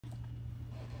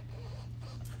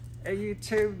Hey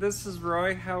YouTube, this is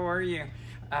Roy. How are you?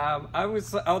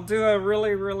 I'll do a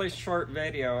really short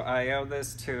video. I owe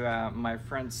this to my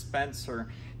friend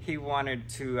Spencer. He wanted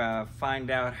to find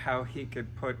out how he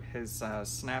could put his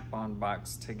Snap-on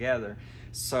box together.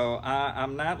 So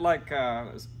I'm not like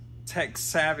a tech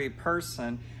savvy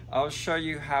person. I'll show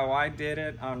you how I did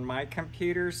it on my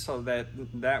computer so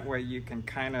that way you can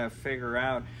kind of figure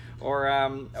out.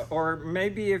 Or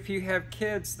maybe if you have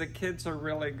kids, the kids are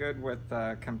really good with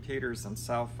computers and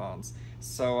cell phones.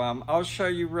 So I'll show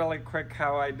you really quick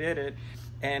how I did it.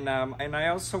 And I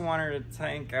also wanted to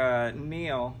thank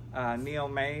Neil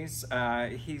Mays.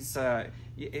 I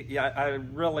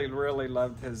really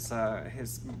loved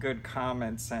his good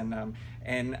comments,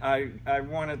 and I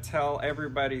want to tell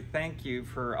everybody thank you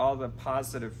for all the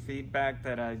positive feedback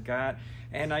that I got.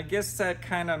 And I guess that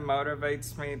kind of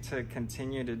motivates me to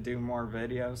continue to do more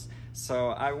videos.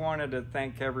 So I wanted to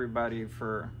thank everybody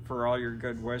for all your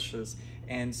good wishes.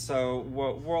 And so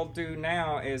what we'll do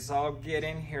now is I'll get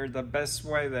in here the best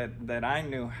way that I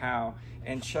knew how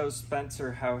and show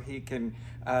Spencer how he can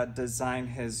design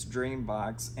his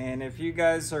DreamBox. And if you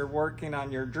guys are working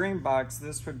on your DreamBox,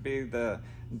 this would be the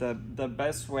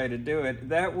best way to do it.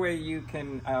 That way you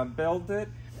can build it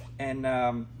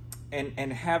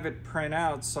and have it print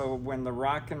out, so when the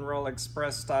Rock and Roll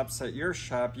Express stops at your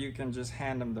shop, you can just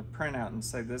hand them the printout and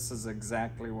say, this is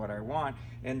exactly what I want.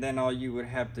 And then all you would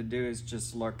have to do is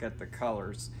just look at the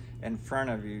colors in front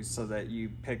of you so that you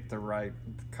pick the right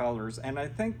colors. And I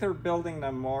think they're building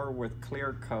them more with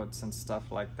clear coats and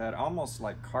stuff like that, almost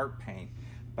like cart paint.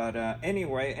 But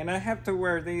anyway, and I have to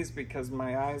wear these because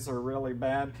my eyes are really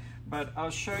bad. But I'll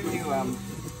show you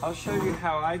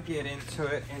how I get into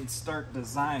it and start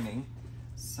designing.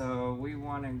 So we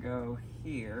want to go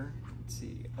here. Let's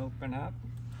see, open up,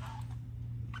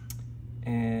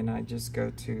 and I just go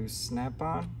to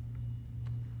Snap-on.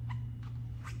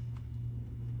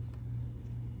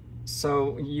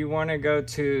 So you want to go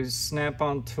to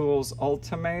Snap-on Tools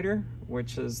Ultimator,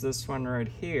 which is this one right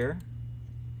here.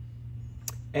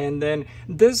 And then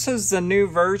this is the new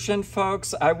version,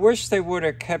 folks. I wish they would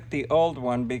have kept the old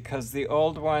one, because the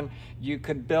old one, you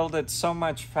could build it so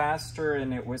much faster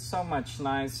and it was so much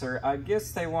nicer. I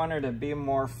guess they wanted to be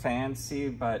more fancy,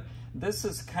 but this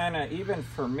is kind of, even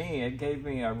for me, it gave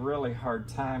me a really hard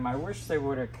time. I wish they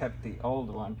would have kept the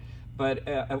old one.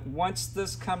 But once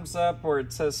this comes up where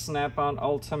it says Snap-on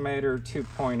Ultimator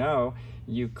 2.0,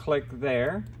 you click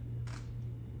there,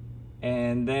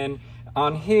 and then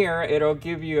on here, it'll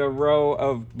give you a row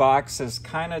of boxes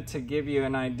kind of to give you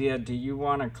an idea. Do you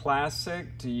want a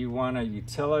classic? Do you want a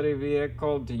utility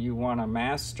vehicle? Do you want a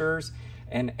masters,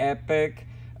 an epic,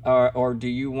 or do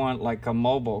you want like a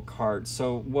mobile cart?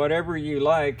 So whatever you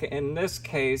like. In this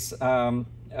case,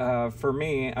 for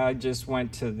me, I just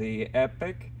went to the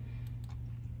epic.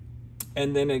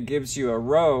 And then it gives you a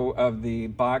row of the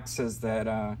boxes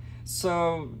that,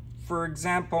 so for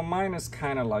example, mine is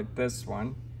kind of like this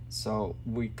one. So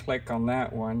we click on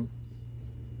that one,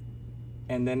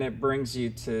 and then it brings you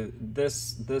to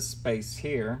this space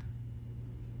here.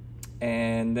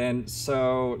 And then,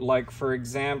 so like for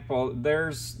example,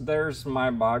 there's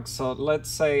my box. So let's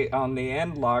say on the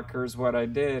end lockers, what I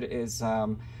did is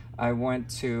I went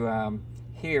to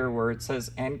here where it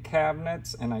says end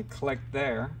cabinets, and I clicked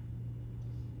there.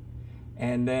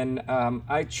 And then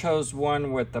I chose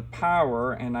one with the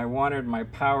power, and I wanted my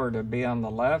power to be on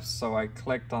the left, so I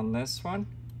clicked on this one.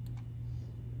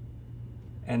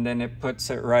 And then it puts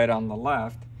it right on the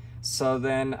left. So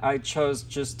then I chose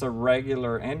just a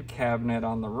regular end cabinet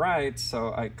on the right,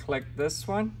 so I clicked this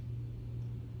one,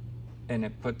 and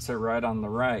it puts it right on the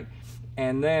right.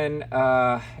 And then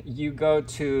you go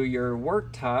to your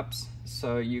worktops,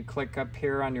 so you click up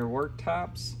here on your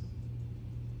worktops.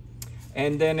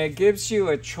 And then it gives you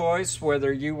a choice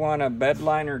whether you want a bed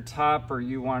liner top or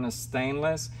you want a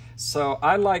stainless. So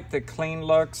I like the clean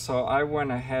look, so I went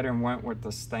ahead and went with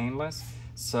the stainless.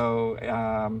 So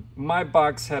my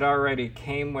box had already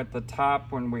came with the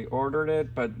top when we ordered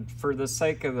it, but for the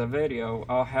sake of the video,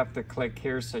 I'll have to click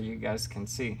here so you guys can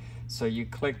see. So you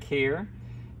click here,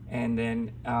 and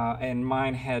then and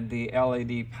mine had the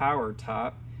LED power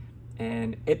top.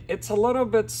 And it's a little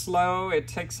bit slow, it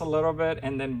takes a little bit,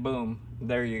 and then boom,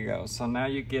 there you go. So now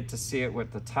you get to see it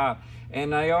with the top. And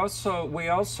we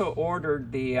also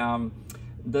ordered the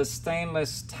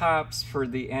stainless tops for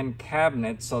the end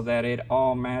cabinet so that it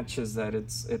all matches, that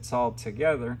it's all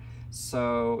together.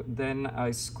 So then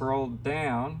I scrolled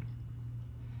down,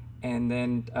 and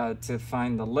then to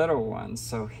find the little ones.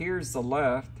 So here's the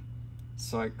left,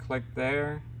 so I click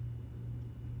there.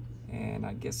 And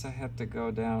I guess I have to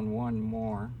go down one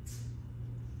more.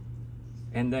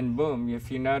 And then boom, if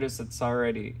you notice, it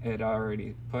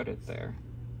already put it there.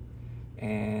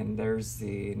 And there's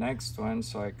the next one,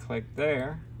 so I click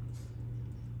there,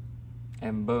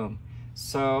 and boom.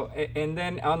 So, and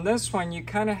then on this one, you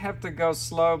kind of have to go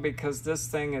slow because this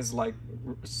thing is like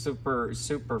super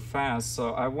fast.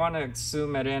 So I want to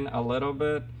zoom it in a little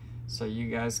bit so you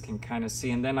guys can kind of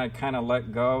see. And then I kind of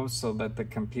let go so that the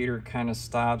computer kind of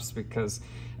stops, because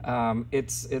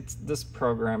this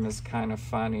program is kind of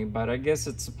funny, but I guess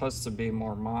it's supposed to be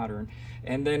more modern.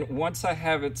 And then once I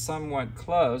have it somewhat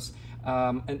close,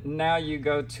 now you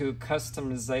go to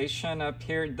customization up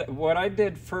here. What I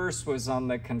did first was on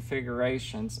the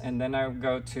configurations, and then I would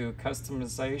go to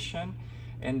customization,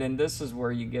 and then this is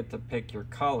where you get to pick your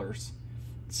colors.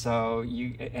 So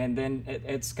and then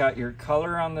it's got your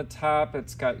color on the top,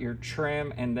 it's got your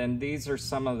trim, and then these are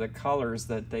some of the colors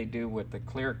that they do with the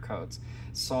clear coats.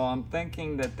 So I'm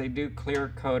thinking that they do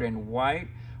clear coat in white,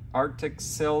 Arctic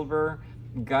silver,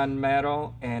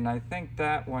 gunmetal, and I think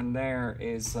that one there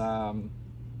is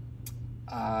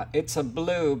it's a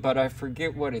blue, but I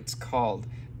forget what it's called.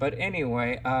 But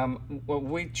anyway, well,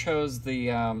 we chose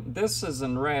the this is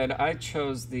in red. I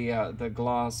chose the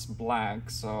gloss black,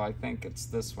 so I think it's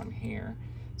this one here.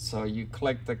 So you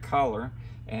click the color,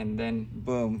 and then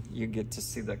boom, you get to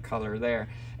see the color there.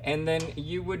 And then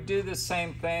you would do the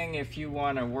same thing if you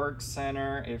want a work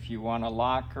center, if you want a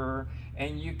locker,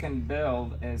 and you can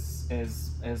build as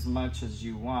much as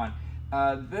you want.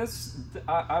 I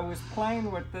was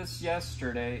playing with this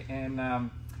yesterday, and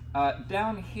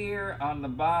down here on the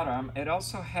bottom, it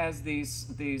also has these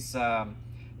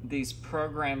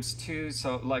programs too.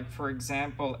 So like, for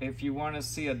example, if you want to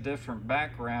see a different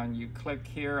background, you click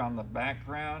here on the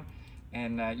background,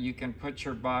 and you can put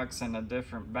your box in a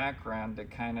different background to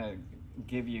kind of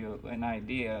give you an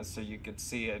idea so you could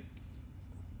see it.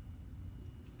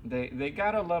 They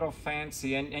got a little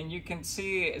fancy, and you can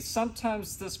see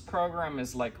sometimes this program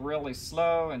is like really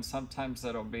slow, and sometimes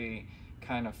it'll be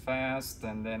kind of fast,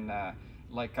 and then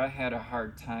like I had a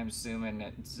hard time zooming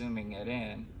it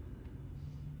in,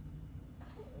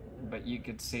 but you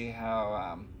could see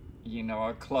how you know,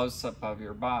 a close-up of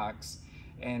your box.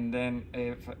 And then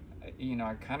if you know,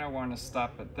 I kind of want to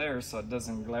stop it there so it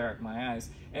doesn't glare at my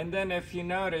eyes. And then if you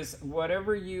notice,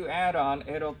 whatever you add on,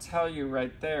 it'll tell you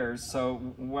right there. So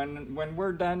when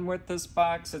we're done with this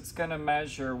box, it's going to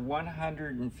measure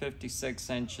 156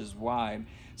 inches wide.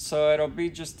 So it'll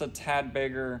be just a tad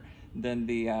bigger than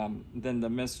the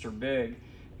Mr. Big.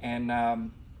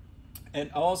 And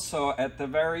also at the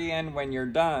very end, when you're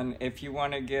done, if you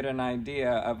want to get an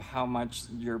idea of how much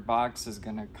your box is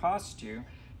going to cost you,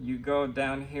 you go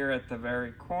down here at the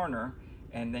very corner,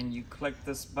 and then you click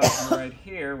this button right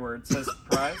here where it says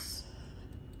price.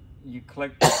 You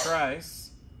click the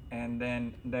price, and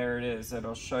then there it is.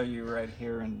 It'll show you right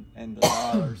here in the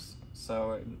dollars.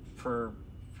 So for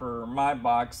my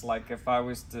box, like if I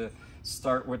was to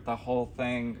start with the whole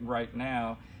thing right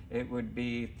now, it would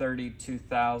be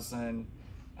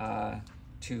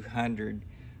 $32,200.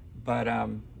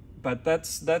 But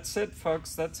that's it,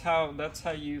 folks. That's how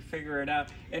you figure it out.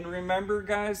 And remember,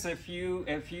 guys, if you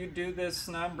do this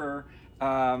number,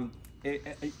 the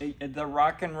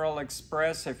Rock and Roll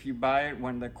Express, if you buy it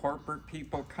when the corporate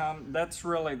people come, that's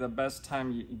really the best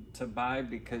time to buy,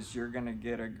 because you're gonna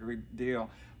get a good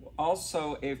deal.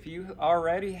 Also, if you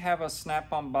already have a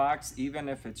Snap-on box, even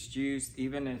if it's used,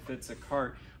 even if it's a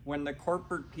cart, when the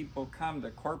corporate people come, the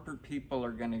corporate people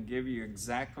are going to give you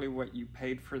exactly what you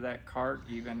paid for that cart,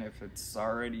 even if it's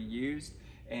already used,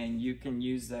 and you can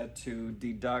use that to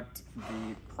deduct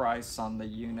the price on the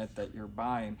unit that you're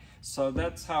buying. So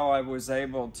that's how I was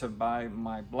able to buy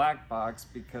my black box,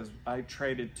 because I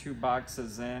traded 2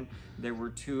 boxes in. There were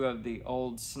 2 of the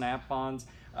old Snap-ons.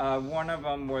 One of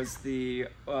them was the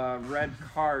red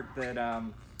cart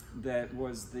that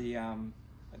was the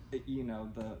you know,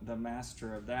 the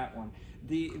master of that one.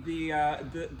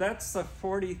 That's the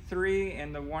 43,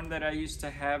 and the one that I used to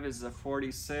have is the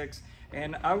 46.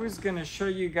 And I was going to show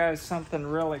you guys something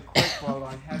really quick while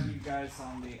I have you guys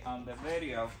on the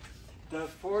video. The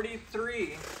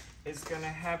 43 is going to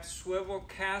have swivel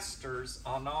casters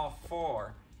on all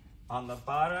 4. On the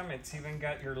bottom, it's even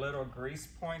got your little grease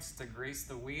points to grease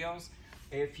the wheels.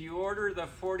 If you order the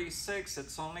 46,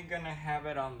 it's only going to have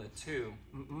it on the 2.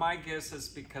 My guess is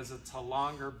because it's a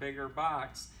longer, bigger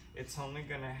box, it's only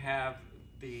going to have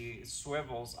the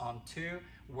swivels on 2,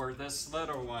 where this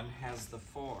little one has the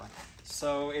 4.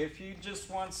 So if you just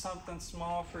want something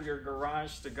small for your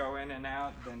garage to go in and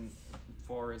out, then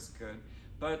 4 is good.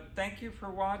 But thank you for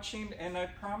watching, and I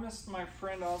promised my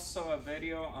friend also a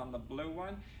video on the blue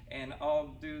one, and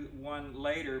I'll do one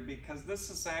later because this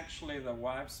is actually the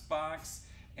wife's box.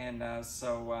 And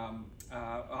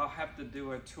I'll have to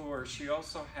do a tour. She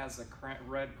also has a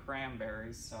red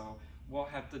cranberry, so we'll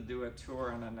have to do a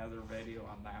tour in another video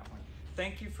on that one.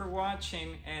 Thank you for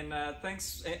watching, and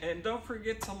thanks, and don't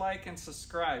forget to like and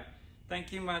subscribe.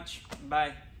 Thank you much.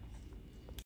 Bye.